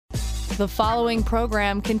The following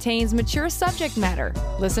program contains mature subject matter.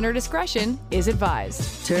 Listener discretion is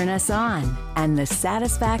advised. Turn us on, and the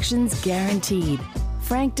satisfaction's guaranteed.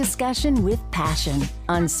 Frank discussion with passion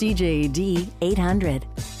on CJAD 800.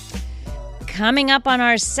 Coming up on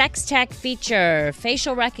our sex tech feature,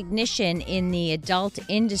 facial recognition in the adult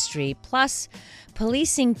industry, plus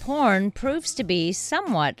policing porn proves to be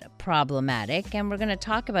somewhat problematic, and we're going to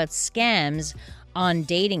talk about scams on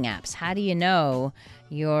dating apps. How do you know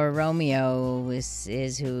your Romeo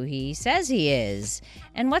is who he says he is?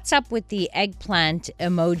 And what's up with the eggplant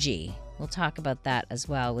emoji? We'll talk about that as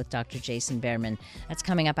well with Dr. Jason Behrman. That's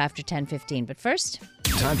coming up after 10:15. But first,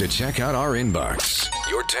 time to check out our inbox.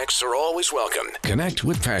 Your texts are always welcome. Connect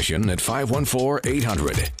with Passion at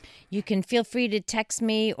 514-800. You can feel free to text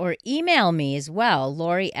me or email me as well,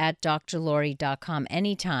 Lori at drlori.com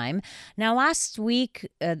anytime. Now, last week,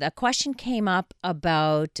 a question came up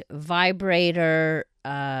about vibrator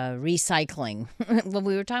recycling. Well,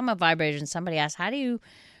 we were talking about vibrators, and somebody asked, how do you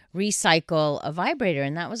recycle a vibrator?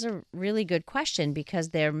 And that was a really good question because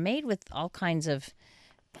they're made with all kinds of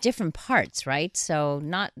different parts, right? So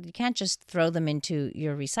you can't just throw them into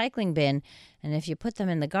your recycling bin. And if you put them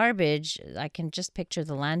in the garbage, I can just picture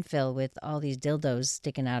the landfill with all these dildos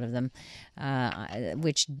sticking out of them,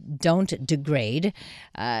 which don't degrade.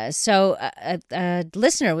 So a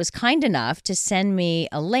listener was kind enough to send me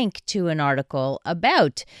a link to an article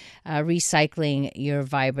about recycling your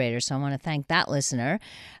vibrator. So I want to thank that listener.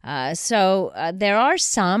 So there are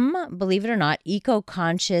some, believe it or not,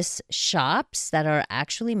 eco-conscious shops that are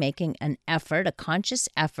actually making an effort, a conscious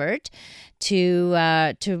effort to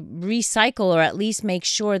recycle, or at least make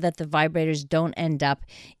sure that the vibrators don't end up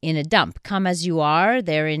in a dump. Come As You Are,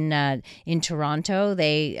 they're in Toronto.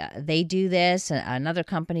 They do this. Another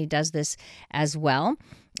company does this as well.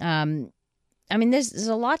 I mean, there's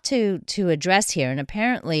a lot to address here, and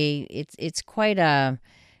apparently it's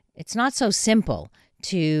not so simple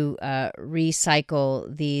to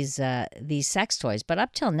recycle these sex toys. But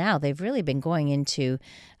up till now, they've really been going into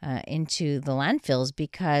the landfills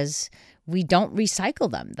because we don't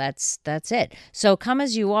recycle them. That's it. So Come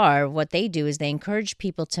As You Are, what they do is they encourage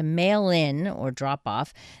people to mail in or drop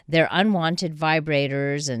off their unwanted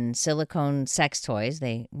vibrators and silicone sex toys.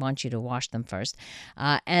 They want you to wash them first.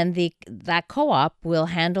 And that co-op will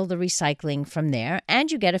handle the recycling from there,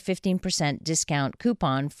 and you get a 15% discount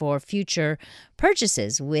coupon for future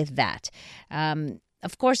purchases with that.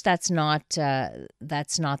 Of course, that's not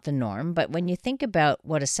the norm. But when you think about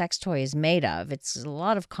what a sex toy is made of, it's a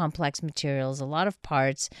lot of complex materials, a lot of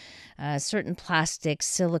parts, certain plastics,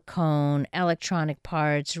 silicone, electronic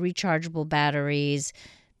parts, rechargeable batteries.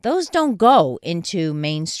 Those don't go into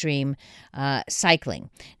mainstream cycling.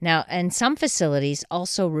 Now, and some facilities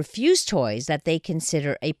also refuse toys that they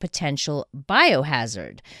consider a potential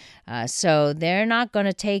biohazard. So they're not going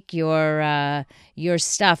to take your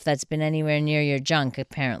stuff that's been anywhere near your junk,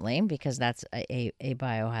 apparently, because that's a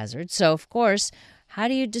biohazard. So, of course, how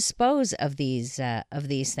do you dispose of these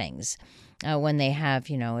things when they have,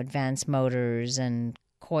 advanced motors and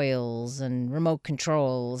coils and remote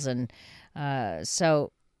controls, and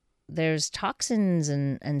so there's toxins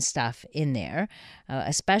and stuff in there,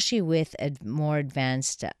 especially with more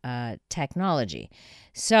advanced technology.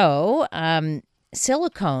 So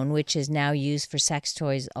silicone, which is now used for sex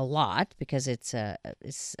toys a lot because it's a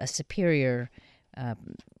superior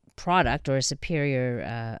product or a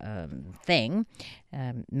superior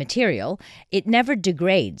material, it never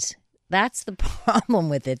degrades. That's the problem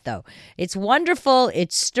with it, though. It's wonderful,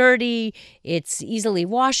 it's sturdy, it's easily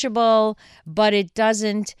washable, but it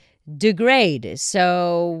doesn't degrade.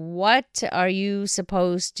 So what are you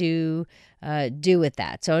supposed to do with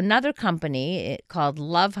that? So another company called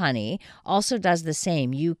Love Honey also does the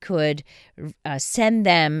same. You could send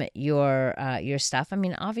them your stuff. I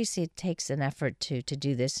mean, obviously it takes an effort to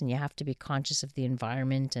do this, and you have to be conscious of the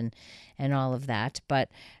environment and all of that. But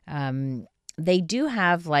they do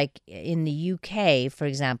have, like in the UK, for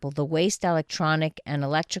example, the waste electronic and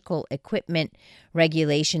electrical equipment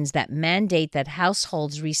regulations that mandate that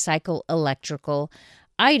households recycle electrical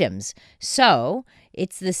items. So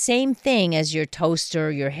it's the same thing as your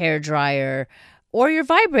toaster, your hairdryer, or your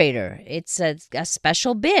vibrator. It's a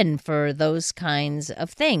special bin for those kinds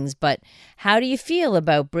of things. But how do you feel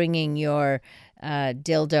about bringing your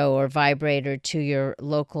dildo or vibrator to your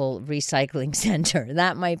local recycling center?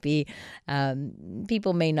 That might be,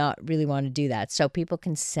 people may not really want to do that. So people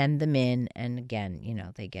can send them in, and again,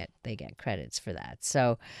 they get credits for that.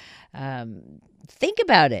 So think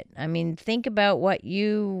about it. I mean, think about what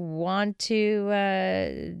you want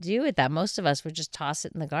to do with that. Most of us would just toss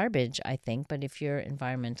it in the garbage, I think. But if you're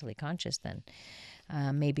environmentally conscious, then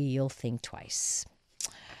maybe you'll think twice.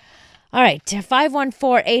 All right,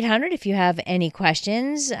 514-800 if you have any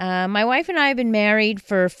questions. My wife and I have been married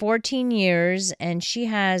for 14 years, and she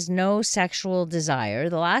has no sexual desire.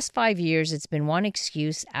 The last 5 years, it's been one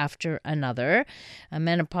excuse after another,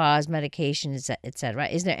 menopause, medication, etc.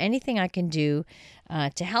 Is there anything I can do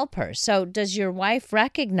to help her? So does your wife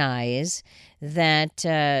recognize that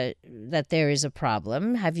there is a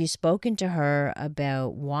problem? Have you spoken to her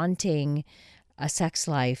about wanting a sex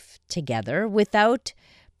life together without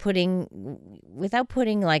putting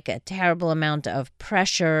like a terrible amount of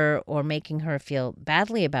pressure or making her feel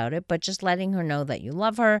badly about it, but just letting her know that you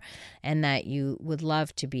love her and that you would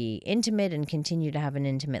love to be intimate and continue to have an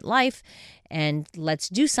intimate life, and let's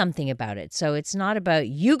do something about it. So it's not about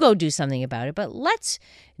you go do something about it, but let's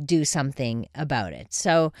do something about it.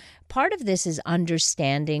 So part of this is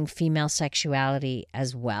understanding female sexuality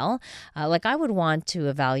as well. Like I would want to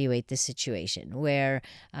evaluate the situation where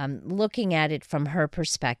looking at it from her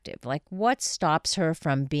perspective, like what stops her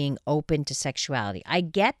from being open to sexuality. I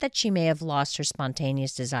get that she may have lost her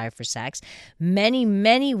spontaneous desire for sex. Many,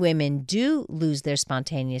 many women do lose their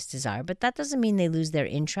spontaneous desire, but that doesn't mean they lose their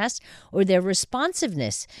interest or their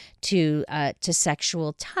responsiveness to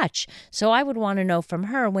sexual touch. So I would want to know from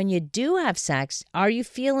her, when you do have sex, are you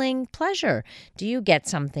feeling pleasure? Do you get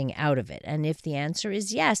something out of it? And if the answer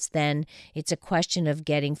is yes, then it's a question of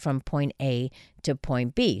getting from point A to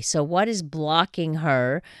point B. So what is blocking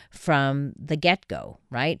her from the get-go,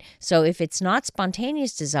 right? So if it's not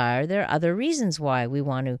spontaneous desire, there are other reasons why we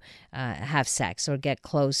want to have sex or get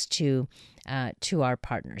close to our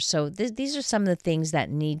partners. So these are some of the things that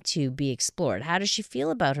need to be explored. How does she feel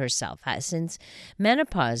about herself? Since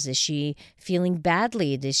menopause, is she feeling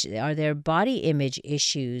badly? Are there body image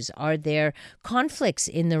issues? Are there conflicts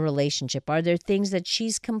in the relationship? Are there things that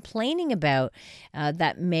she's complaining about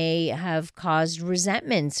that may have caused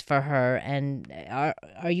resentments for her? And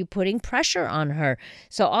are you putting pressure on her?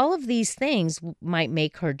 So all of these things might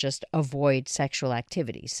make her just avoid sexual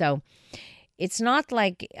activity. So it's not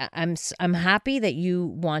like I'm happy that you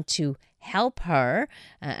want to help her,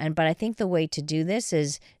 but I think the way to do this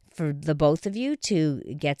is for the both of you to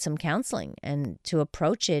get some counseling and to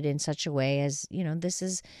approach it in such a way as, you know,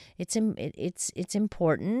 it's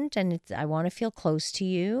important, and I want to feel close to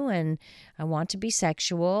you, and I want to be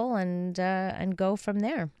sexual, and go from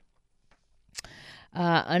there.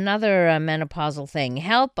 Another menopausal thing.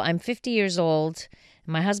 Help, I'm 50 years old.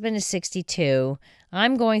 My husband is 62.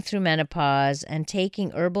 I'm going through menopause and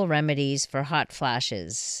taking herbal remedies for hot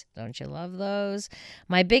flashes. Don't you love those?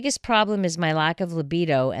 My biggest problem is my lack of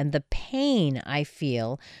libido and the pain I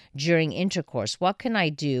feel during intercourse. What can I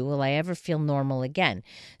do? Will I ever feel normal again?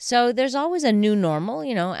 So there's always a new normal.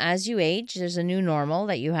 You know, as you age, there's a new normal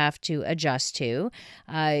that you have to adjust to.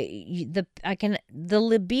 The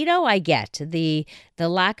libido I get. The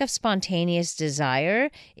lack of spontaneous desire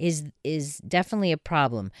is definitely a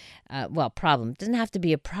problem. Problem. It doesn't have to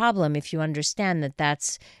be a problem if you understand that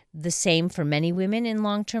that's the same for many women in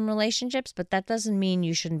long-term relationships, but that doesn't mean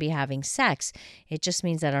you shouldn't be having sex. It just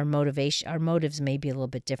means that our motives may be a little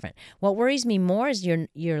bit different. What worries me more is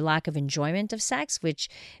your lack of enjoyment of sex, which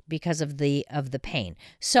because of the pain.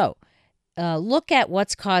 So look at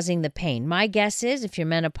what's causing the pain. My guess is if you're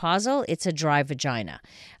menopausal, it's a dry vagina.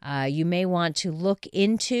 You may want to look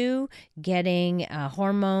into getting a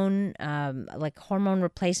hormone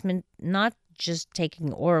replacement, not just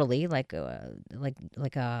taking orally, like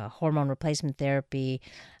a hormone replacement therapy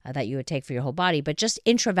that you would take for your whole body, but just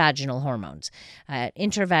intravaginal hormones,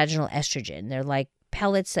 intravaginal estrogen. They're like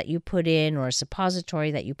pellets that you put in, or a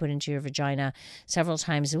suppository that you put into your vagina several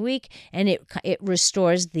times a week, and it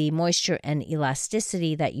restores the moisture and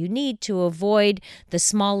elasticity that you need to avoid the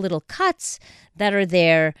small little cuts that are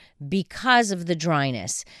there because of the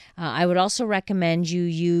dryness. I would also recommend you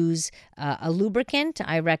use a lubricant.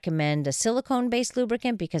 I recommend a silicone-based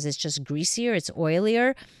lubricant because it's just greasier, it's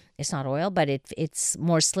oilier. It's not oil, but it's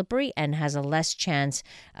more slippery and has a less chance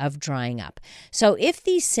of drying up. So if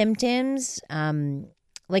these symptoms,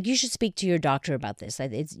 you should speak to your doctor about this.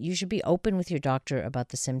 You should be open with your doctor about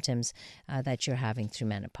the symptoms that you're having through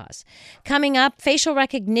menopause. Coming up, facial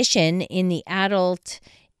recognition in the adult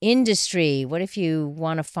industry. What if you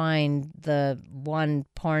want to find the one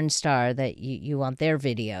porn star that you want their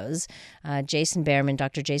videos? Jason Behrman,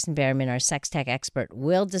 Dr. Jason Behrman, our sex tech expert,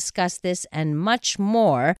 will discuss this and much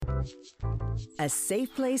more. A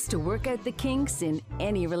safe place to work out the kinks in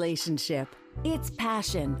any relationship. It's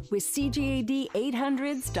Passion with CJAD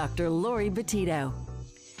 800's Dr. Lori Betito.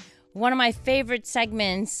 One of my favorite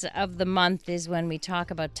segments of the month is when we talk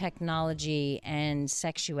about technology and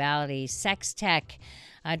sexuality, sex tech.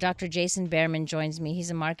 Dr. Jason Behrman joins me.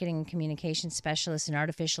 He's a marketing and communication specialist in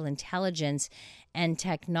artificial intelligence and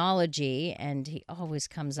technology, and he always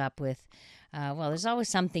comes up with there's always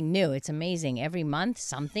something new. It's amazing. Every month,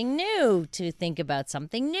 something new to think about,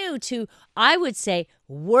 something new to, I would say,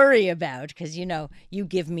 worry about. Because, you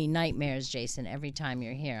give me nightmares, Jason, every time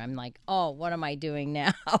you're here. I'm like, oh, what am I doing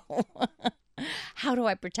now? How do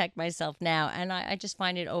I protect myself now? And I just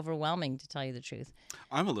find it overwhelming, to tell you the truth.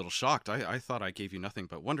 I'm a little shocked. I thought I gave you nothing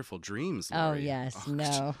but wonderful dreams, Oh, Lori. yes.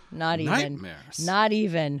 No, not even. Nightmares. Not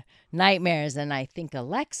even. Nightmares. And I think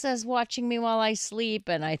Alexa's watching me while I sleep.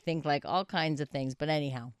 And I think like all kinds of things. But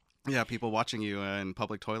anyhow. Yeah, people watching you in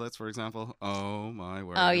public toilets, for example. Oh, my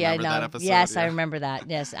word. Oh, yeah, Remember no. that episode? Yes, Yeah. I remember that.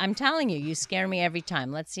 Yes, I'm telling you, you scare me every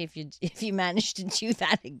time. Let's see if you manage to do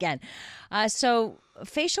that again. So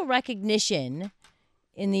facial recognition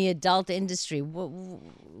in the adult industry,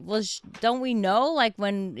 don't we know, like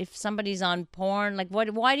if somebody's on porn, like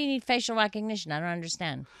why do you need facial recognition? I don't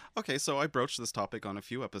understand. Okay, so I broached this topic on a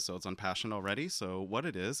few episodes on Passion already. So what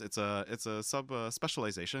it is, it's a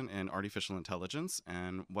specialization in artificial intelligence,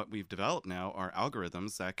 and what we've developed now are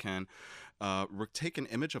algorithms that can take an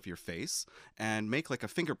image of your face and make like a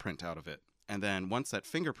fingerprint out of it. And then once that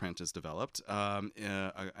fingerprint is developed,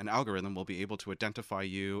 an algorithm will be able to identify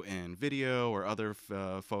you in video or other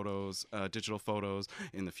photos, digital photos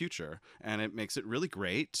in the future. And it makes it really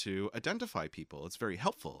great to identify people. It's very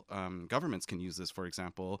helpful. Governments can use this, for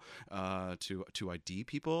example, to ID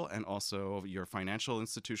people. And also your financial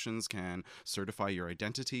institutions can certify your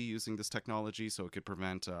identity using this technology. So it could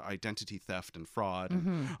prevent identity theft and fraud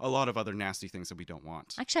and a lot of other nasty things that we don't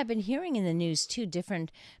want. Actually, I've been hearing in the news too,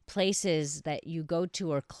 different places that you go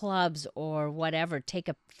to or clubs or whatever take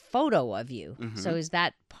a photo of you. So is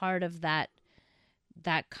that part of that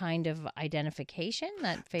kind of identification,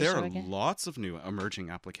 that facial There are recognition? lots of new emerging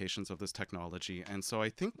applications of this technology. And so I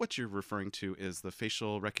think what you're referring to is the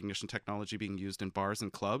facial recognition technology being used in bars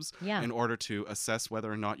and clubs in order to assess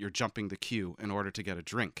whether or not you're jumping the queue in order to get a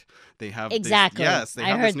drink. They have Exactly. they I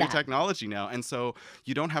have heard this new that. technology now. And so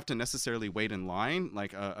you don't have to necessarily wait in line.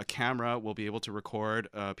 Like a camera will be able to record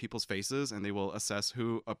people's faces, and they will assess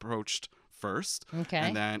who approached first. Okay.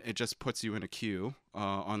 And then it just puts you in a queue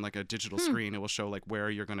on like a digital screen. It will show like where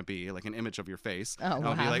you're going to be, like an image of your face. Oh, and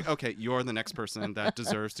it'll be wow. like, okay, you're the next person that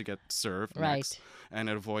deserves to get served Right. next. And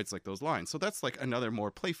it avoids like those lines. So that's like another more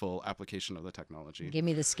playful application of the technology. Give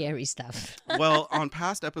me the scary stuff. Well, on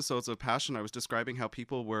past episodes of Passion, I was describing how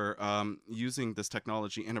people were using this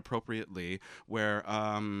technology inappropriately, where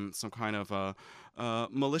some kind of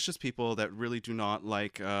malicious people that really do not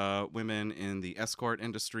like women in the escort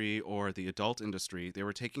industry or the adult industry, they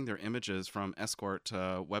were taking their images from escort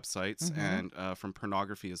websites and from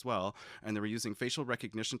pornography as well, and they were using facial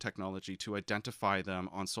recognition technology to identify them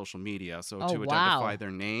on social media. So to identify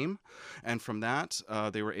their name, and from that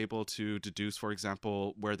they were able to deduce, for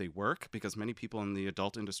example, where they work, because many people in the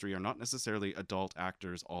adult industry are not necessarily adult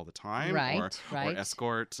actors all the time, or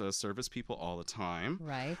escort service people all the time.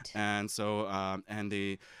 Right. And so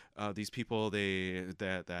these people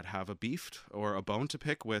that have a beef or a bone to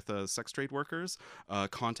pick with sex trade workers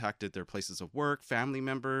contacted their places of work, family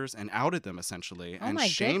members, and outed them essentially, and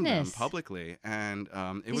shamed them publicly. And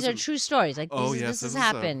these are true stories. Like this has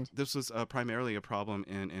happened. This was primarily a problem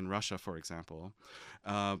in Russia, for example.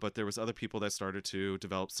 But there was other people that started to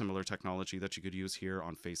develop similar technology that you could use here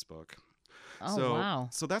on Facebook. Oh, wow.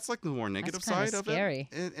 So that's like the more negative That's side of scary.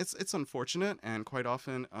 it. It's unfortunate, and quite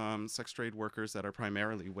often sex trade workers that are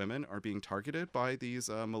primarily women are being targeted by these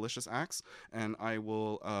malicious acts. And I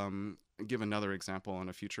will give another example on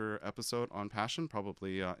a future episode on Passion,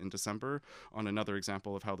 probably in December, on another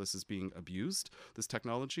example of how this is being abused, this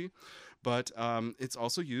technology. But it's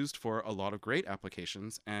also used for a lot of great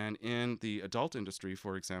applications. And in the adult industry,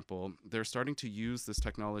 for example, they're starting to use this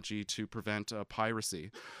technology to prevent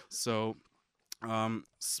piracy. So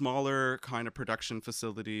smaller kind of production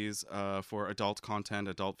facilities for adult content,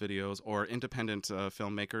 adult videos, or independent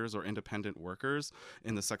filmmakers or independent workers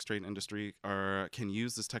in the sex trade industry can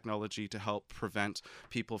use this technology to help prevent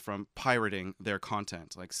people from pirating their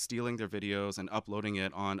content, like stealing their videos and uploading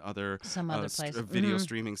it on other video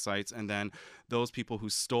streaming sites. And then those people who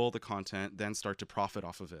stole the content then start to profit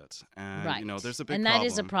off of it. And, there's a big problem. And that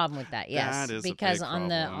is a problem with that, yes. That is because a big on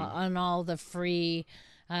problem. on all the free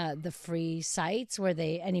the free sites where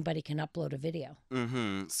anybody can upload a video.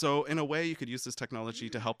 So in a way, you could use this technology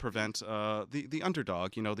to help prevent the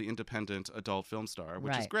underdog, the independent adult film star,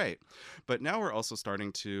 which is great. But now we're also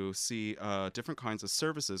starting to see different kinds of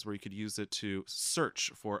services where you could use it to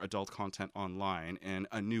search for adult content online in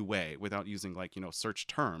a new way without using search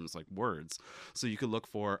terms like words. So you could look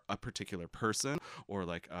for a particular person or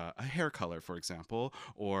like a hair color, for example,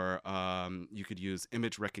 or you could use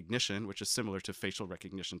image recognition, which is similar to facial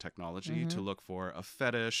recognition technology, to look for a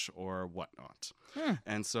fetish or whatnot.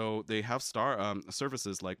 And so they have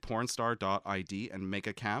services like pornstar.id and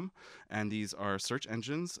Megacam, and these are search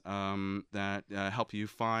engines that help you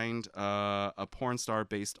find a porn star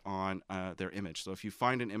based on their image. So if you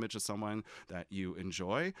find an image of someone that you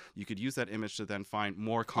enjoy, you could use that image to then find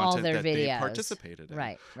more content that videos. they participated in,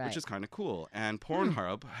 right. which is kind of cool. And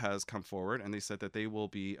Pornhub has come forward, and they said that they will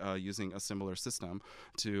be using a similar system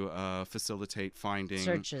to facilitate finding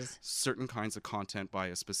searches, certain kinds of content by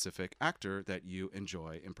a specific actor that you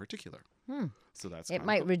enjoy in particular. So that's it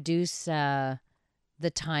might reduce the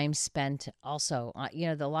time spent also.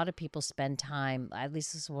 A lot of people spend time, at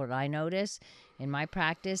least this is what I notice in my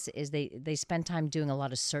practice, is they spend time doing a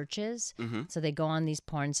lot of searches. So they go on these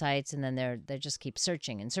porn sites and then they just keep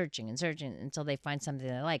searching and searching and searching until they find something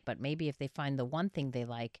they like. But maybe if they find the one thing they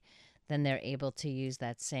like, then they're able to use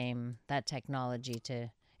that technology to...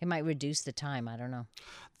 It might reduce the time. I don't know.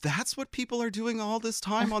 That's what people are doing all this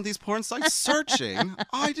time on these porn sites, searching.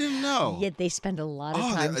 I didn't know. Yet they spend a lot of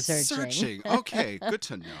time searching. Okay, good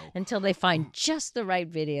to know. Until they find just the right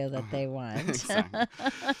video that they want. Exactly.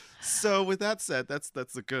 So with that said, that's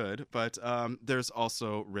a good, but there's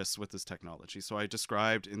also risks with this technology. So I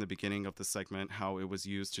described in the beginning of the segment how it was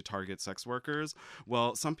used to target sex workers.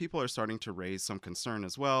 Well, some people are starting to raise some concern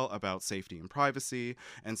as well about safety and privacy,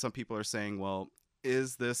 and some people are saying, well,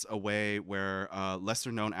 is this a way where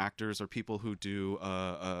lesser known actors or people who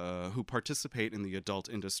who participate in the adult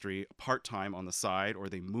industry part-time on the side, or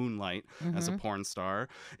they moonlight as a porn star,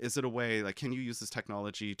 is it a way, like, can you use this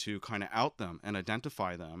technology to kind of out them and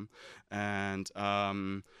identify them? And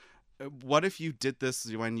what if you did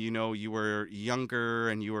this when you were younger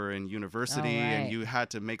and you were in university and you had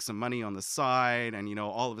to make some money on the side, and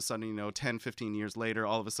all of a sudden 10, 15 years later,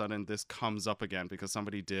 all of a sudden this comes up again because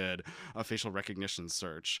somebody did a facial recognition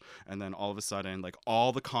search, and then all of a sudden, like,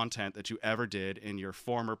 all the content that you ever did in your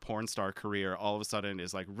former porn star career all of a sudden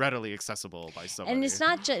is like readily accessible by somebody. And it's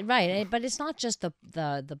not just but it's not just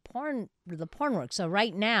the porn work. So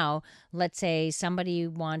right now, let's say somebody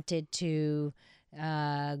wanted to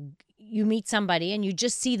you meet somebody and you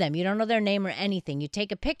just see them. You don't know their name or anything. You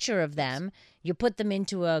take a picture of them. You put them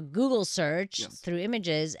into a Google search through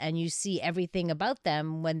images, and you see everything about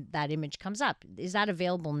them when that image comes up. Is that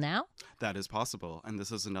available now? That is possible. And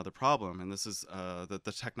this is another problem. And this is that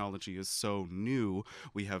the technology is so new.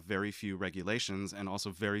 We have very few regulations and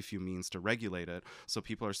also very few means to regulate it. So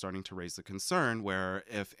people are starting to raise the concern where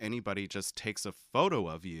if anybody just takes a photo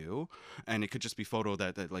of you, and it could just be photo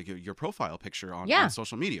that like your profile picture on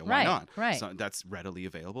social media. Why not? Right. So that's readily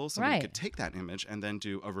available. Somebody could take that image and then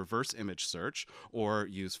do a reverse image search or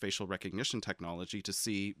use facial recognition technology to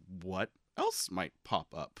see what else might pop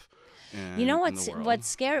up. What's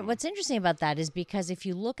scary? What's interesting about that is because if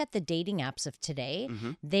you look at the dating apps of today,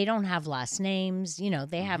 they don't have last names.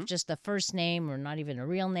 They have just a first name or not even a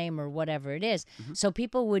real name or whatever it is. So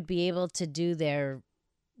people would be able to do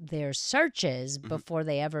their searches before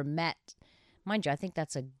they ever met. Mind you, I think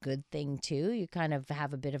that's a good thing, too. You kind of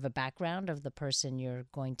have a bit of a background of the person you're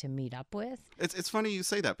going to meet up with. It's funny you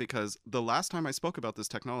say that, because the last time I spoke about this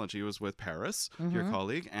technology was with Paris, your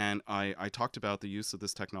colleague, and I talked about the use of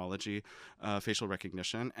this technology, facial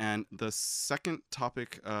recognition. And the second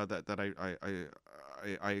topic that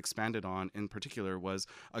I expanded on in particular was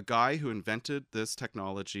a guy who invented this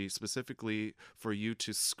technology specifically for you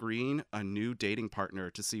to screen a new dating partner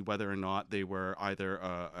to see whether or not they were either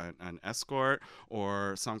an escort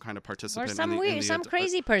or some kind of participant or some in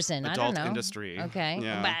crazy person. Adult I don't know. Industry. Okay,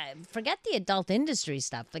 yeah. But forget the adult industry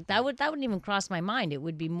stuff. Like that wouldn't even cross my mind. It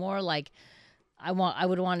would be more like I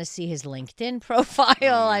would want to see his LinkedIn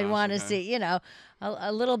profile. I'd want to see,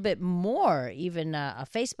 a little bit more, even a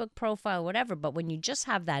Facebook profile, whatever. But when you just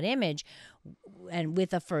have that image and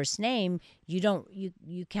with a first name,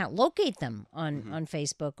 you can't locate them on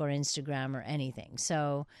Facebook or Instagram or anything.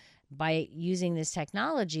 So by using this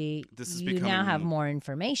technology, you now have more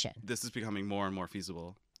information. This is becoming more and more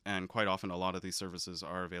feasible. And quite often, a lot of these services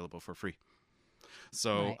are available for free.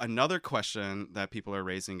 So Right. another question that people are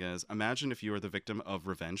raising is, imagine if you were the victim of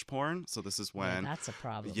revenge porn. So this is Yeah, when, that's a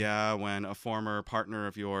problem. yeah, when a former partner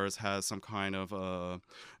of yours has some kind of a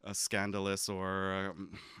scandalous or,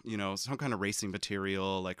 some kind of racing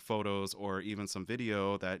material like photos or even some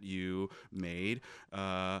video that you made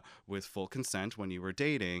with full consent when you were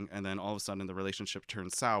dating. And then all of a sudden the relationship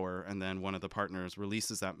turns sour. And then one of the partners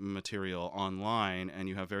releases that material online and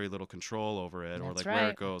you have very little control over it, or That's like where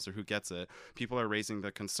right. it goes or who gets it. People are raising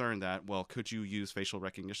the concern that, well, could you use facial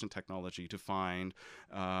recognition technology to find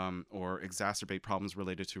or exacerbate problems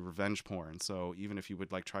related to revenge porn? So even if you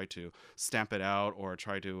would like try to stamp it out or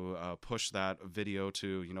try to push that video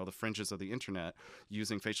to the fringes of the internet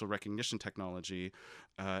using facial recognition technology,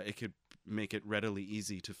 it could make it readily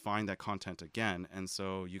easy to find that content again, and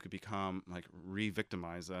so you could become like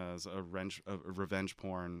re-victimized as a revenge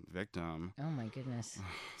porn victim. Oh my goodness.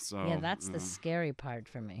 So Yeah, that's the scary part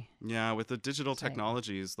for me. yeah, with the digital It's like-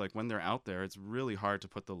 technologies, like when they're out there, it's really hard to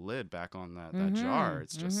put the lid back on that jar.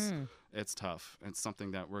 It's just, it's tough. It's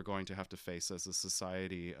something that we're going to have to face as a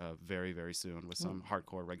society very, very soon with some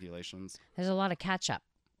hardcore regulations. There's a lot of catch up,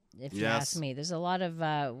 if you Yes. ask me. There's a lot of,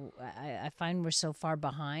 I find we're so far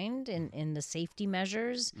behind in the safety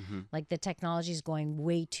measures. Like the technology is going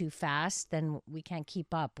way too fast, then we can't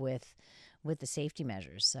keep up with the safety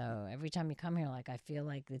measures. So every time you come here, like I feel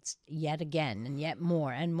like it's yet again and yet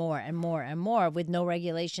more and more and more and more with no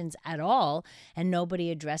regulations at all and nobody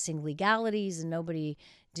addressing legalities and nobody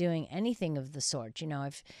doing anything of the sort,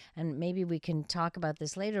 and maybe we can talk about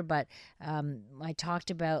this later, but I talked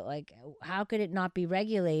about like, how could it not be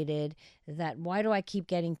regulated? That why do I keep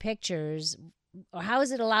getting pictures? Or how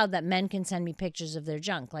is it allowed that men can send me pictures of their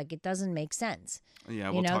junk? Like, it doesn't make sense. Yeah,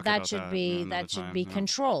 we'll talk that about should that be another time, yeah.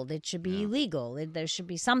 controlled. It should be Yeah. illegal. There should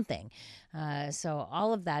be something. So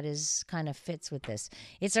all of that is kind of fits with this.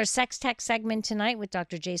 It's our sex tech segment tonight with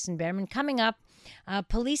Dr. Jason Behrman. Coming up,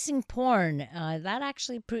 policing porn. That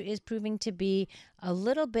actually is proving to be a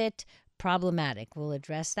little bit problematic. We'll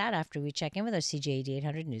address that after we check in with our CJAD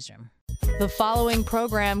 800 newsroom. The following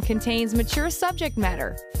program contains mature subject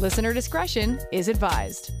matter. Listener discretion is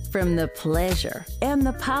advised. From the pleasure and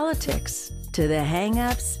the politics to the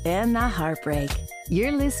hang-ups and the heartbreak,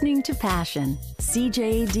 you're listening to Passion,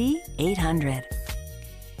 CJAD 800.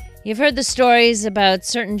 You've heard the stories about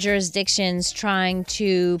certain jurisdictions trying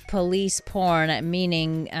to police porn,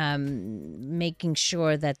 meaning making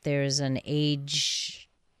sure that there's an age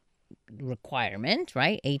requirement,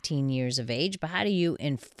 right? 18 years of age. But how do you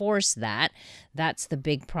enforce that? That's the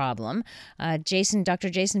big problem. Dr.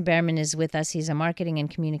 Jason Behrman is with us. He's a marketing and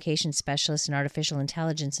communication specialist in artificial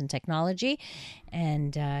intelligence and technology.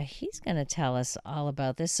 And he's going to tell us all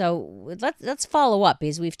about this. So let's follow up,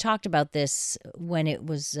 because we've talked about this when it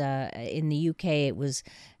was in the UK. It was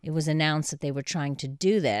announced that they were trying to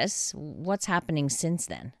do this. What's happening since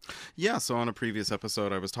then? Yeah, so on a previous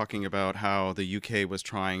episode, I was talking about how the UK was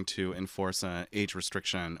trying to enforce an age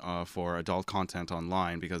restriction for adult content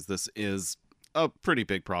online, because this is a pretty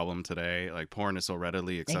big problem today. Like, porn is so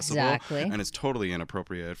readily accessible, Exactly. and it's totally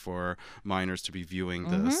inappropriate for minors to be viewing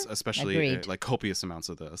this, especially Agreed. like copious amounts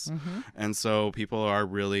of this. And so people are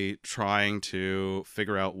really trying to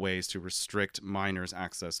figure out ways to restrict minors'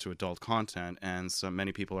 access to adult content, and so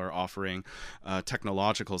many people are offering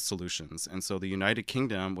technological solutions. And so the United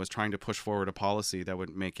Kingdom was trying to push forward a policy that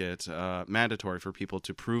would make it mandatory for people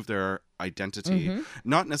to prove their identity,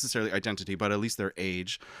 not necessarily identity, but at least their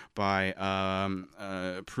age, by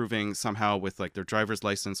proving somehow with like their driver's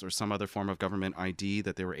license or some other form of government ID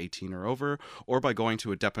that they were 18 or over, or by going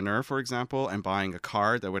to a dépanneur, for example, and buying a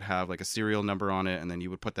card that would have like a serial number on it, and then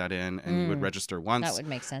you would put that in and you would register once. That would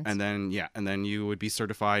make sense. And then you would be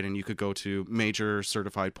certified, and you could go to major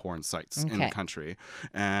certified porn sites in the Okay. country.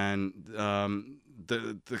 And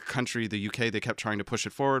the country, the UK, they kept trying to push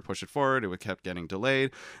it forward. It kept getting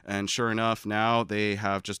delayed. And sure enough, now they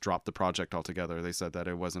have just dropped the project altogether. They said that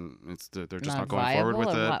they're just not going forward with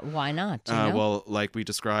viable, it. or why not? Do you know? Well, like we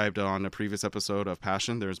described on a previous episode of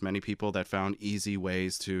Passion, there's many people that found easy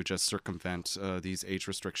ways to just circumvent these age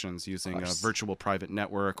restrictions using a virtual private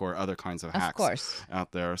network or other kinds of hacks course.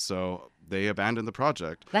 out there. So they abandoned the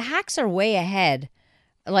project. The hacks are way ahead.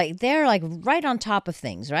 Like, they're like right on top of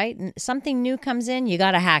things, right? Something new comes in, you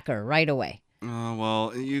got a hacker right away.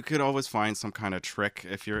 Well, you could always find some kind of trick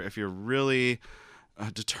if you're really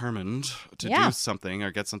determined to Yeah. do something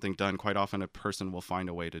or get something done, quite often a person will find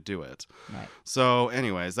a way to do it. Right. So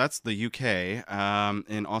anyways, that's the UK.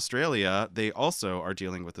 In Australia, they also are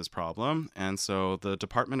dealing with this problem. And so the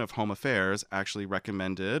Department of Home Affairs actually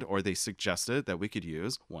recommended, or they suggested, that we could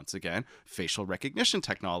use, once again, facial recognition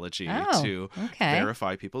technology Oh, to okay.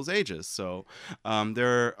 verify people's ages. So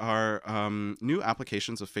there are new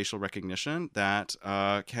applications of facial recognition that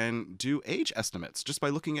can do age estimates just by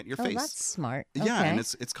looking at your Oh, face. that's smart. Yeah, Okay. and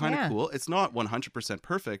it's kind of Yeah. cool. It's not 100%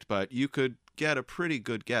 perfect, but you could get a pretty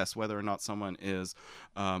good guess whether or not someone is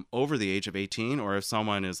over the age of 18 or if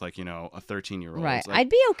someone is like, a 13-year-old. Right. Like, I'd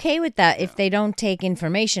be okay with that if they don't take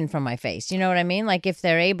information from my face. You know what I mean? Like if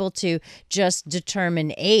they're able to just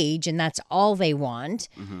determine age and that's all they want,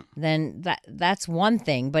 then that's one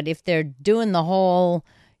thing. But if they're doing the whole,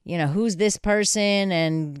 who's this person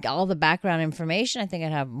and all the background information, I think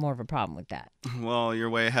I'd have more of a problem with that. well, you're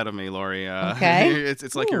way ahead of me, Lori. Okay.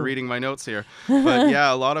 it's like you're Ooh. reading my notes here. But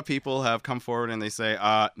yeah, a lot of people have come forward and they say,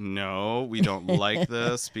 no, we don't like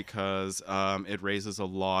this because it raises a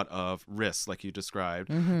lot of risks, like you described.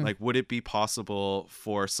 Mm-hmm. Like, would it be possible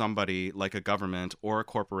for somebody like a government or a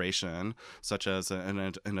corporation, such as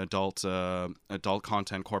an adult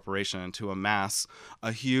content corporation, to amass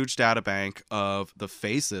a huge data bank of the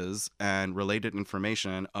faces and related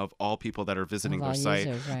information of all people that are visiting Of their all site,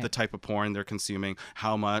 users, right. the type of porn they're consuming,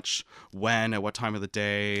 how much, when, at what time of the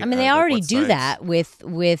day? I mean, they like already what do sites. that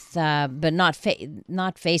with but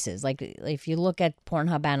not faces. Like if you look at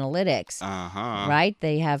Pornhub analytics, Uh-huh. right?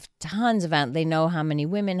 They have tons of they know how many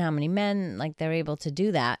women, how many men. Like they're able to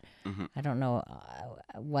do that. Mm-hmm. I don't know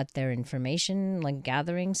what their information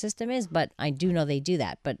gathering system is, but I do know they do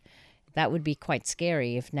that. But that would be quite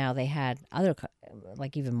scary if now they had other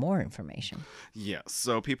even more information. Yes.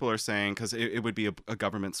 So people are saying, because it would be a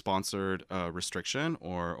government-sponsored restriction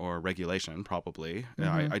or regulation, probably.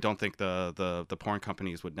 Mm-hmm. I don't think the porn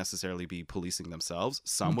companies would necessarily be policing themselves.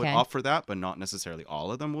 Some would Okay. opt for that, but not necessarily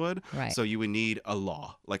all of them would. Right. So you would need a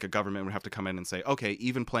law. Like a government would have to come in and say, okay,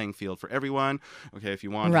 even playing field for everyone. Okay, if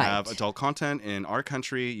you want Right. to have adult content in our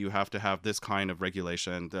country, you have to have this kind of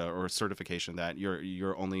regulation or certification that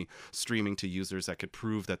you're only streaming to users that could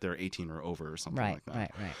prove that they're 18 or over or something Right, like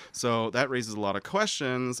that. right. So that raises a lot of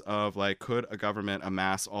questions of could a government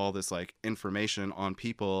amass all this information on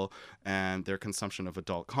people and their consumption of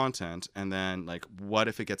adult content, and then what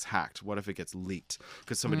if it gets hacked? What if it gets leaked?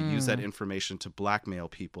 Could somebody use that information to blackmail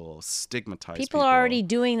people, stigmatize people? People are already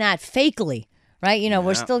doing that fakely. Right,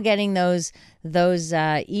 we're Yeah. still getting those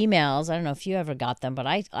emails. I don't know if you ever got them, but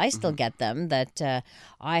I still get them that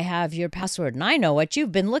I have your password and I know what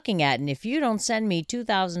you've been looking at, and if you don't send me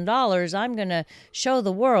 $2,000, I'm gonna show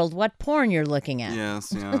the world what porn you're looking at.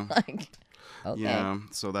 Yes, yeah. Okay. Yeah,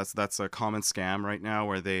 so that's a common scam right now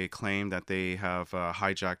where they claim that they have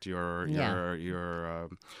hijacked your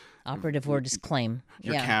Operative word is claim.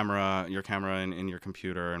 your Yeah. camera in your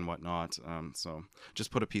computer and whatnot. So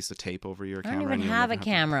just put a piece of tape over your I camera. don't even and you'll have a never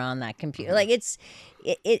camera on that computer.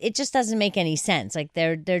 It just doesn't make any sense.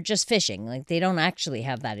 They're just phishing. They don't actually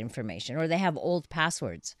have that information, or they have old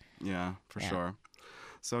passwords. Yeah, for Yeah. sure.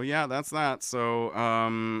 So yeah, that's that. So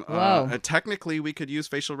Whoa. technically, we could use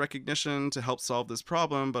facial recognition to help solve this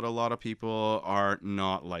problem, but a lot of people are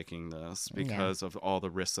not liking this because of all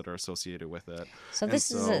the risks that are associated with it. So And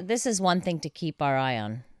this is one thing to keep our eye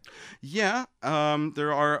on. Yeah,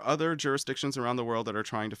 there are other jurisdictions around the world that are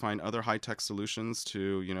trying to find other high-tech solutions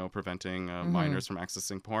to, preventing minors from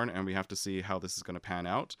accessing porn, and we have to see how this is going to pan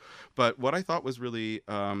out. But what I thought was really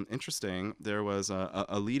interesting, there was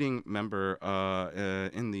a leading member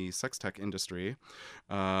in the sex tech industry,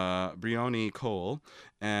 Briony Cole,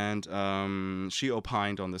 and she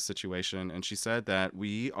opined on this situation, and she said that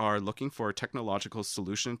we are looking for a technological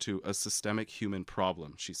solution to a systemic human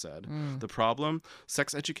problem, she said. The problem,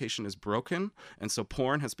 sex education is broken, and so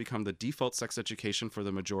porn has become the default sex education for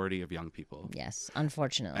the majority of young people. Yes,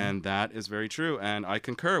 unfortunately. And that is very true, and I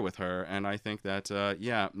concur with her, and I think that,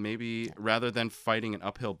 maybe rather than fighting an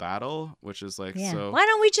uphill battle, which is so... Why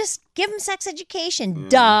don't we just give them sex education?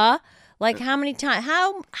 Duh. How many times?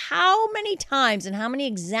 How many times and how many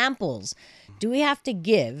examples do we have to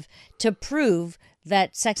give to prove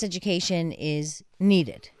that sex education is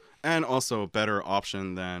needed? And also a better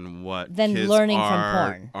option than Than kids learning from are,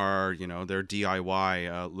 porn. are, their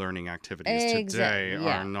DIY learning activities today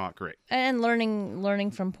yeah. are not great. And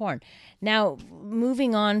learning from porn. Now,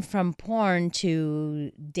 moving on from porn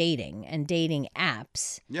to dating and dating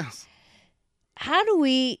apps. Yes. How do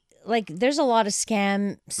we there's a lot of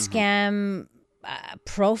scam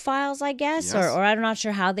profiles, I guess, Yes. or I'm not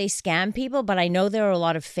sure how they scam people, but I know there are a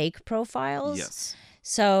lot of fake profiles. Yes.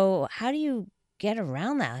 So how do you get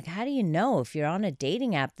around that? Like, how do you know if you're on a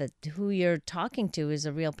dating app that who you're talking to is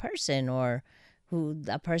a real person, or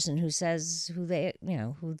a person who says who they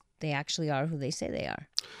actually are, who they say they are?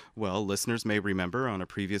 Well, listeners may remember on a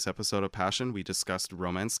previous episode of Passion, we discussed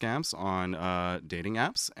romance scams on dating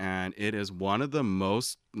apps, and it is one of the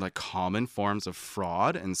most common forms of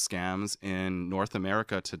fraud and scams in North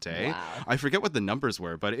America today. Wow. I forget what the numbers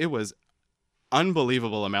were, but it was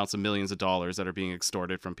unbelievable amounts of millions of dollars that are being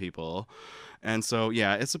extorted from people. And so,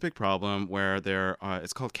 yeah, it's a big problem where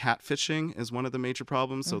it's called catfishing is one of the major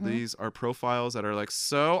problems. So these are profiles that are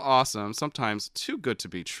so awesome, sometimes too good to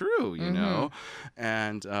be true, you know.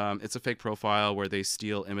 And it's a fake profile where they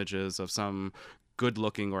steal images of some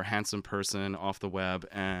good-looking or handsome person off the web,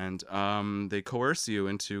 and they coerce you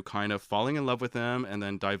into kind of falling in love with them and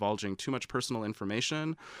then divulging too much personal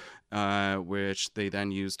information, which they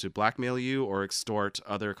then use to blackmail you or extort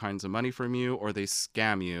other kinds of money from you, or they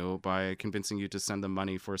scam you by convincing you to send them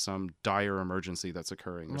money for some dire emergency that's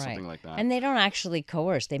occurring or something like that. And they don't actually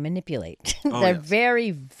coerce, they manipulate. Oh, They're yes.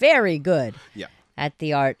 very, very good Yeah. at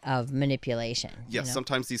the art of manipulation. Yes,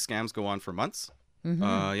 sometimes these scams go on for months.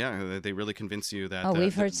 They really convince you that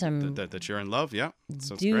we've heard some that you're in love. Yeah,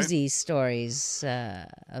 so it's doozy great. stories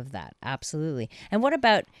of that. Absolutely. And what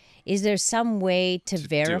about, is there some way to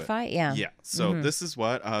verify? Yeah. So this is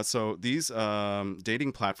what so these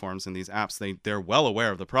dating platforms and these apps, they're well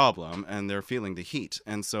aware of the problem and they're feeling the heat,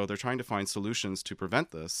 and so they're trying to find solutions to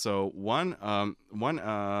prevent this. So one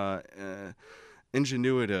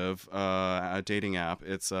ingenuitive dating app,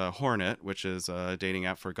 it's Hornet, which is a dating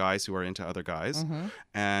app for guys who are into other guys,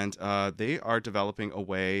 and they are developing a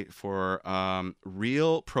way for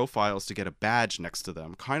real profiles to get a badge next to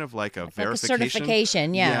them, kind of like a verification, like a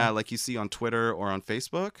certification, yeah, like you see on Twitter or on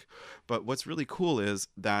Facebook. But what's really cool is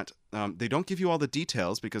that they don't give you all the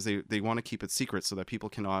details because they want to keep it secret so that people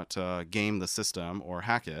cannot game the system or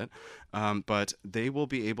hack it. But they will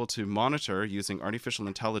be able to monitor using artificial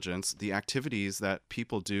intelligence the activities that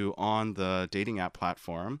people do on the dating app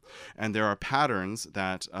platform. And there are patterns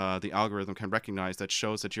that the algorithm can recognize that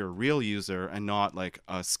shows that you're a real user and not like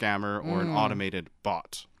a scammer or an automated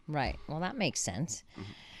bot. Right. Well, that makes sense.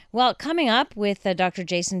 Well, coming up with Dr.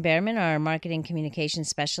 Jason Behrman, our marketing communications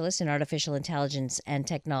specialist in artificial intelligence and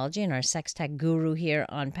technology, and our sex tech guru here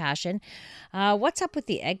on Passion. What's up with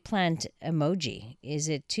the eggplant emoji? Is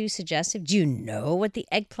it too suggestive? Do you know what the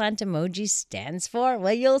eggplant emoji stands for?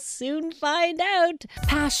 Well, you'll soon find out.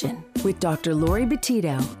 Passion with Dr. Lori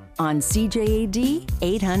Betito on CJAD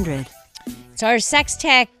 800. It's our sex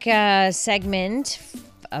tech segment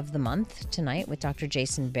of the month tonight with Dr.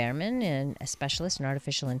 Jason Behrman, and a specialist in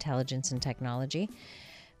artificial intelligence and technology.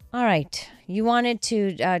 All right, you wanted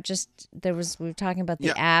to we were talking about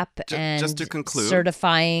the app and just to conclude,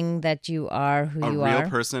 certifying that you are who you are. A real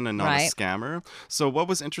person and not a scammer. So what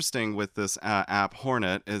was interesting with this app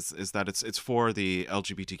Hornet is that it's for the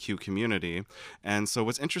LGBTQ community. And so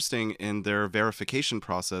what's interesting in their verification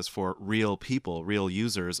process for real people, real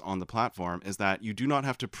users on the platform, is that you do not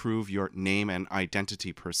have to prove your name and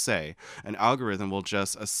identity per se. An algorithm will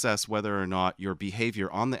just assess whether or not your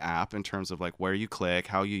behavior on the app in terms of like where you click,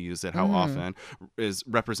 how you use it, how often, is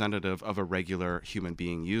representative of a regular human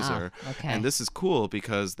being user. Okay. And this is cool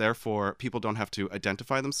because therefore people don't have to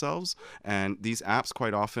identify themselves. And these apps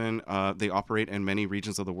quite often, they operate in many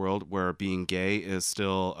regions of the world where being gay is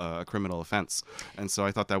still a criminal offense. And so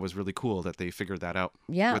I thought that was really cool that they figured that out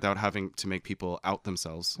without having to make people out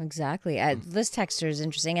themselves. Exactly. This texter is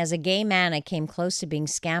interesting. As a gay man, I came close to being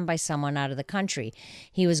scammed by someone out of the country.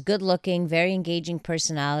 He was good looking, very engaging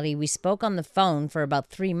personality. We spoke on the phone for about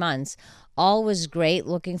 3 months. All was great,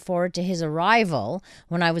 looking forward to his arrival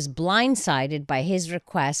when I was blindsided by his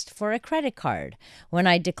request for a credit card. When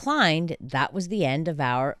I declined, that was the end of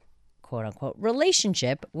our quote-unquote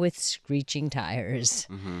relationship with screeching tires.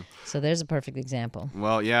 So there's a perfect example.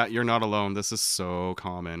 Well, yeah, you're not alone. This is so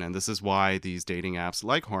common, and this is why these dating apps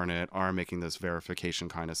like Hornet are making this verification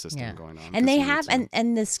kind of system going on. And they have,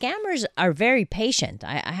 and the scammers are very patient.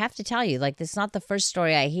 I have to tell you, like, this is not the first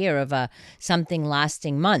story I hear of something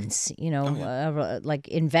lasting months, like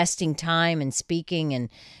investing time and speaking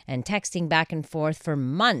and texting back and forth for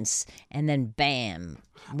months, and then bam,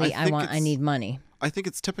 I need money. I think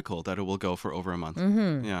it's typical that it will go for over a month.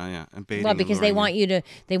 Yeah. And baiting. Well, because they want you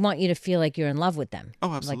to feel like you're in love with them.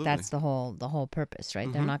 Oh, absolutely. Like that's the whole purpose,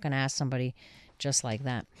 right? They're not going to ask somebody just like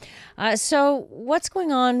that. So what's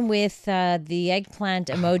going on with the eggplant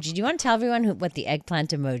emoji? Do you want to tell everyone what the eggplant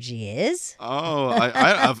emoji is? Oh,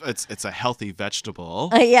 it's a healthy vegetable.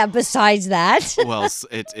 Yeah, besides that. Well,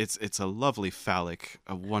 it's a lovely phallic,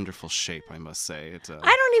 a wonderful shape, I must say.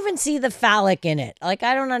 I don't even see the phallic in it. Like,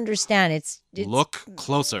 I don't understand. It's Look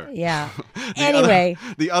closer. Yeah. Anyway.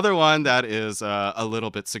 The other one that is a little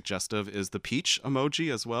bit suggestive is the peach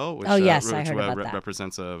emoji as well, which, yes, I heard about that.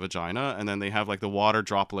 Represents a vagina. And then they have like the water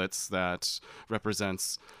droplets that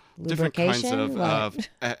represents different kinds of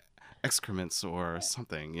excrements or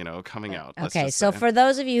something, coming out. Okay, so for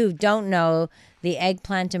those of you who don't know, the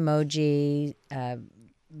eggplant emoji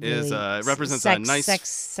really represents a nice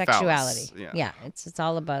sexuality. Phallus. Yeah, it's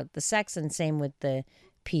all about the sex, and same with the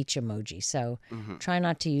peach emoji. So try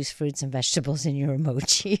not to use fruits and vegetables in your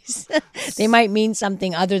emojis. They might mean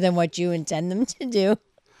something other than what you intend them to do.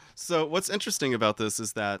 So what's interesting about this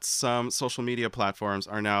is that some social media platforms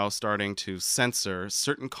are now starting to censor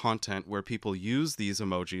certain content where people use these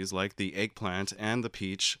emojis, like the eggplant and the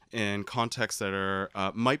peach, in contexts that are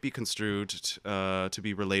might be construed to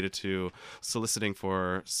be related to soliciting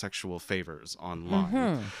for sexual favors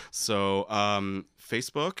online. So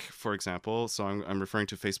Facebook, for example, so I'm referring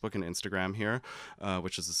to Facebook and Instagram here,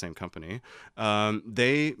 which is the same company.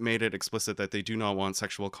 They made it explicit that they do not want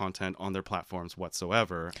sexual content on their platforms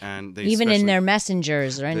whatsoever. And they even in their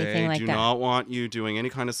messengers or anything like that. They do not want you doing any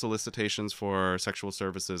kind of solicitations for sexual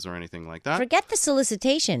services or anything like that. Forget the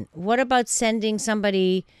solicitation. What about sending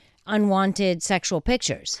somebody unwanted sexual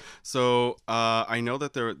pictures? So I know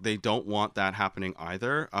that they don't want that happening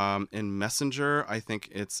either. In Messenger, I think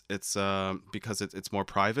it's because it's more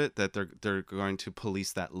private that they're going to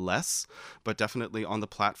police that less. But definitely on the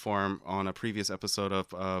platform, on a previous episode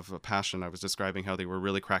of Passion, I was describing how they were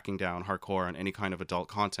really cracking down hardcore on any kind of adult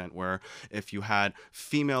content where if you had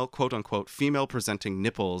female, quote unquote, female presenting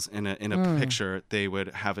nipples in a picture, they would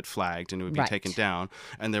have it flagged and it would be taken down.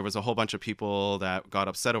 And there was a whole bunch of people that got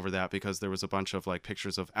upset over that because there was a bunch of like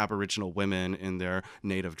pictures of Aboriginal women in their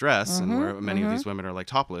native dress and where many of these women are like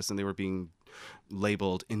topless, and they were being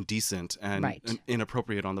labeled indecent and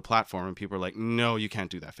inappropriate on the platform, and people are like, no, you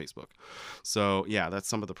can't do that, Facebook. So yeah, that's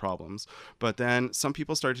some of the problems. But then some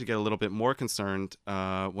people started to get a little bit more concerned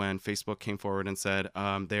when Facebook came forward and said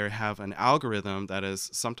they have an algorithm that is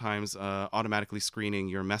sometimes automatically screening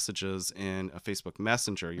your messages in a Facebook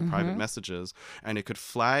Messenger, your private messages, and it could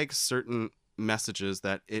flag certain messages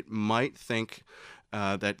that it might think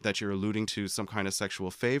that you're alluding to some kind of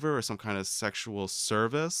sexual favor or some kind of sexual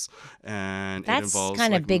service, and that's it involves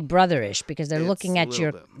kind of Big Brother-ish because they're looking at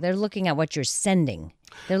they're looking at what you're sending.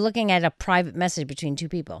 They're looking at a private message between two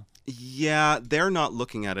people. Yeah, they're not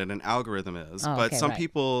looking at it. An algorithm is. But some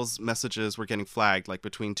people's messages were getting flagged, like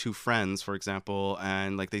between two friends, for example,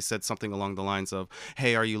 and like they said something along the lines of,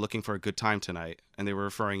 hey, are you looking for a good time tonight? And they were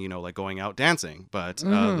referring, like going out dancing. But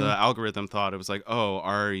the algorithm thought it was like, oh,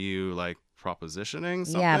 are you like propositioning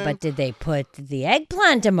something? Yeah, but did they put the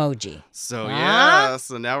eggplant emoji? So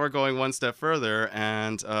so now we're going one step further,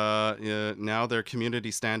 and now their community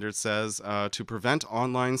standard says to prevent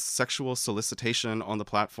online sexual solicitation on the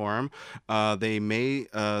platform, they may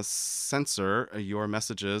censor your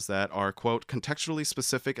messages that are, quote, contextually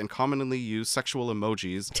specific and commonly used sexual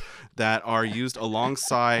emojis that are used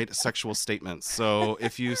alongside sexual statements. So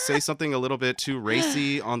if you say something a little bit too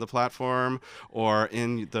racy on the platform or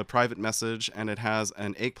in the private message, and it has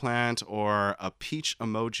an eggplant or a peach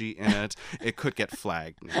emoji in it, it could get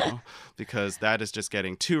flagged now because that is just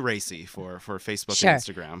getting too racy for Facebook and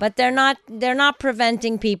Instagram. But they're not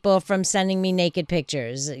preventing people from sending me naked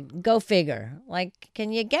pictures. Go figure. Like,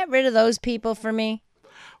 can you get rid of those people for me?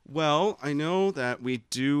 Well, I know that we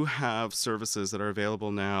do have services that are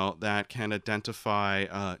available now that can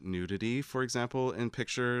identify nudity, for example, in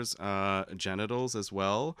pictures, genitals as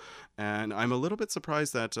well. And I'm a little bit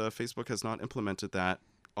surprised that Facebook has not implemented that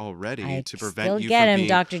already to prevent you from being,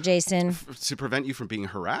 Dr. Jason. To prevent you from being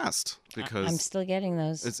harassed, because I'm still getting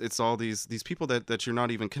those. It's all these people that you're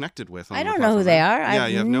not even connected with. I don't know who they are. Yeah, I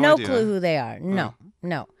you have no no idea. clue who they are. No.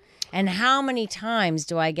 And how many times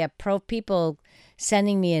do I get people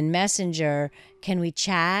sending me in Messenger, can we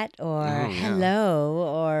chat, or hello,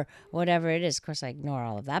 or whatever it is? Of course, I ignore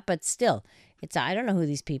all of that, but still, I don't know who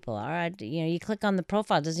these people are. You click on the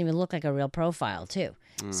profile, it doesn't even look like a real profile, too.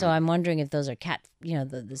 So I'm wondering if those are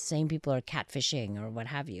the same people are catfishing or what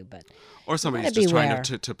have you. But or somebody's just trying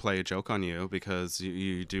to play a joke on you because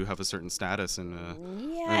you do have a certain status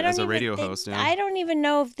as a radio host. Yeah. I don't even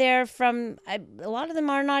know if they're from. A lot of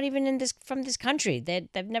them are not even from this country.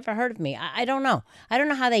 They've never heard of me. I don't know. I don't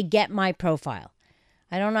know how they get my profile.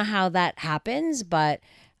 I don't know how that happens, but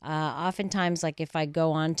Oftentimes, like if I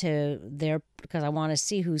go on to their, because I want to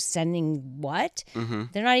see who's sending what,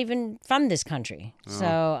 they're not even from this country.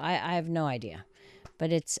 So I have no idea.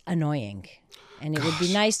 But it's annoying. And it would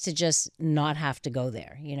be nice to just not have to go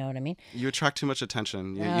there. You know what I mean? You attract too much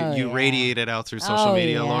attention. You radiate it out through social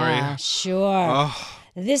media, Lori. Yeah, sure.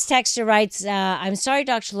 This texter writes, I'm sorry,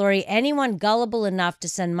 Dr. Lori, anyone gullible enough to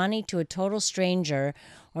send money to a total stranger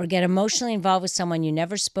or get emotionally involved with someone you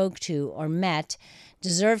never spoke to or met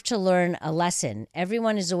deserve to learn a lesson.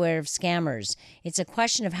 Everyone is aware of scammers. It's a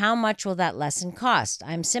question of how much will that lesson cost.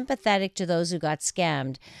 I'm sympathetic to those who got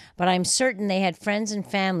scammed, but I'm certain they had friends and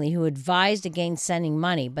family who advised against sending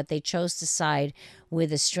money, but they chose to side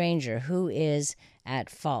with a stranger. Who is at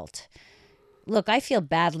fault? Look, I feel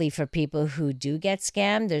badly for people who do get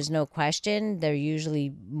scammed. There's no question. They're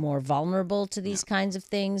usually more vulnerable to these kinds of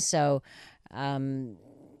things. So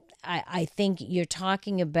I think you're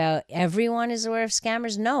talking about everyone is aware of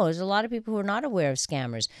scammers. No, there's a lot of people who are not aware of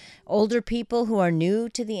scammers. Older people who are new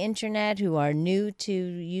to the internet, who are new to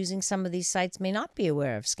using some of these sites may not be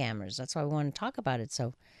aware of scammers. That's why we want to talk about it,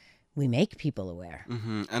 so we make people aware.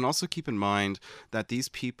 And also keep in mind that these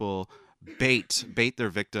people bait their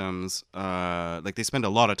victims. Like they spend a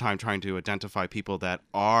lot of time trying to identify people that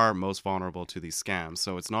are most vulnerable to these scams.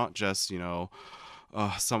 So it's not just,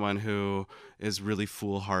 someone who is really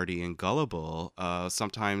foolhardy and gullible.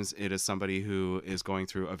 Sometimes it is somebody who is going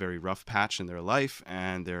through a very rough patch in their life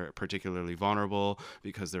and they're particularly vulnerable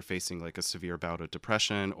because they're facing like a severe bout of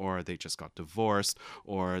depression, or they just got divorced,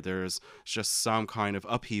 or there's just some kind of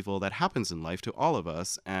upheaval that happens in life to all of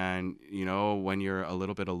us. And, when you're a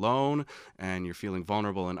little bit alone and you're feeling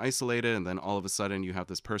vulnerable and isolated, and then all of a sudden you have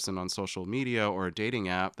this person on social media or a dating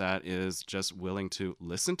app that is just willing to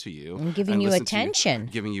listen to you. And giving you attention.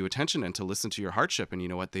 Giving you attention and to listen to your hardship, and you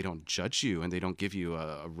know what, they don't judge you and they don't give you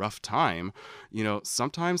a rough time.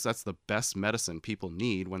 Sometimes that's the best medicine people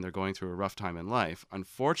need when they're going through a rough time in life.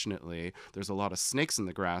 Unfortunately, there's a lot of snakes in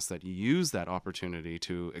the grass that use that opportunity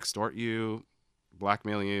to extort you,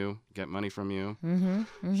 blackmail you, get money from you.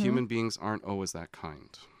 Human beings aren't always that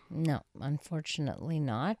kind. No, unfortunately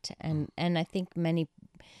not. And I think many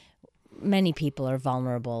people are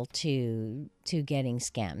vulnerable to getting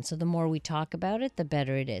scammed. So the more we talk about it, the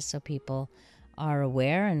better it is. So people are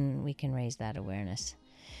aware, and we can raise that awareness.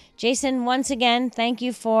 Jason, once again, thank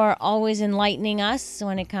you for always enlightening us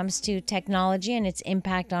when it comes to technology and its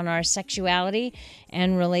impact on our sexuality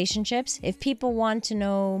and relationships. If people want to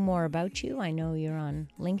know more about you, I know you're on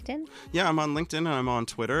LinkedIn. Yeah, I'm on LinkedIn and I'm on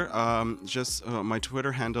Twitter. My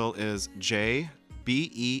Twitter handle is JBEHRMANN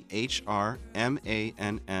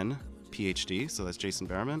PhD, so that's Jason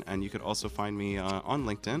Behrman, and you could also find me on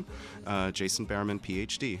LinkedIn, Jason Behrman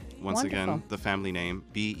PhD. Once again, the family name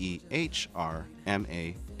BEHRMANN.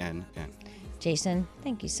 Jason,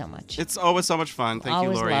 thank you so much. It's always so much fun. Thank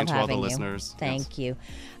always you, Lori, and to all the you. listeners. Thank you.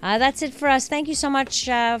 That's it for us. Thank you so much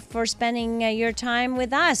for spending your time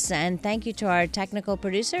with us, and thank you to our technical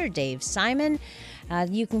producer, Dave Simon.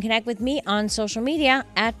 You can connect with me on social media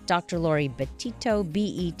at Dr. Lori Betito,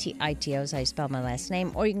 Betito is how you spell my last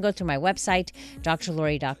name, or you can go through my website,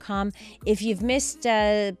 drlori.com. If you've missed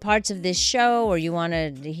parts of this show or you want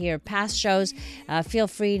to hear past shows, feel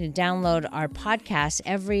free to download our podcast.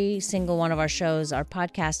 Every single one of our shows are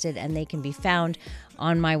podcasted, and they can be found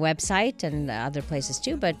on my website and other places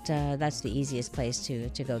too, but that's the easiest place to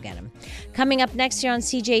go get them. Coming up next year on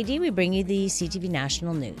CJAD, we bring you the CTV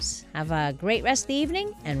National News. Have a great rest of the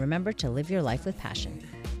evening, and remember to live your life with passion.